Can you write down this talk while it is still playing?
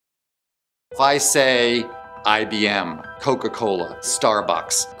If I say IBM, Coca-Cola,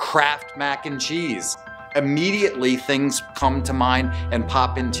 Starbucks, Kraft mac and cheese, immediately things come to mind and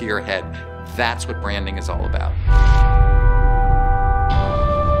pop into your head. That's what branding is all about.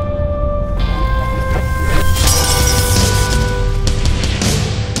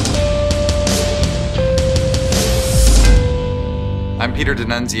 I'm Peter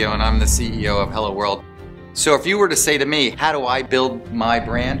DeNunzio and I'm the CEO of HelloWorld. So if you were to say to me, how do I build my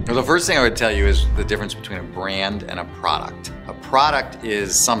brand? Well, the first thing I would tell you is the difference between a brand and a product. A product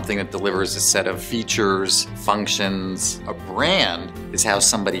is something that delivers a set of features, functions. A brand is how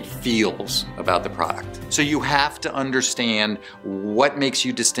somebody feels about the product. So you have to understand what makes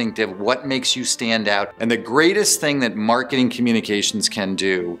you distinctive, what makes you stand out. And the greatest thing that marketing communications can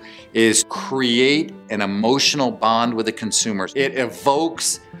do is create an emotional bond with the consumer. It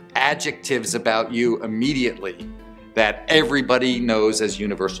evokes adjectives about you immediately that everybody knows as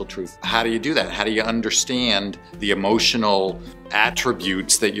universal truth. How do you do that? How do you understand the emotional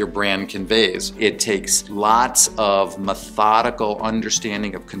attributes that your brand conveys? It takes lots of methodical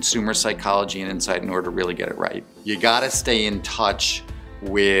understanding of consumer psychology and insight in order to really get it right. You gotta stay in touch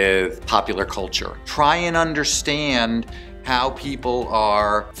with popular culture. Try and understand how people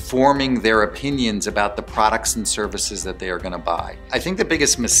are forming their opinions about the products and services that they are going to buy. I think the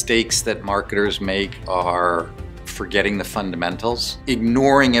biggest mistakes that marketers make are forgetting the fundamentals,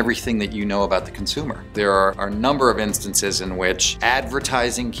 ignoring everything that you know about the consumer. There are a number of instances in which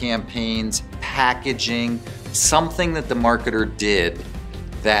advertising campaigns, packaging, something that the marketer did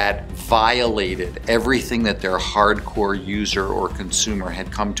that violated everything that their hardcore user or consumer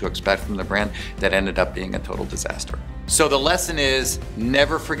had come to expect from the brand, that ended up being a total disaster. So the lesson is,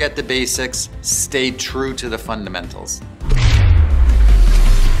 never forget the basics, stay true to the fundamentals.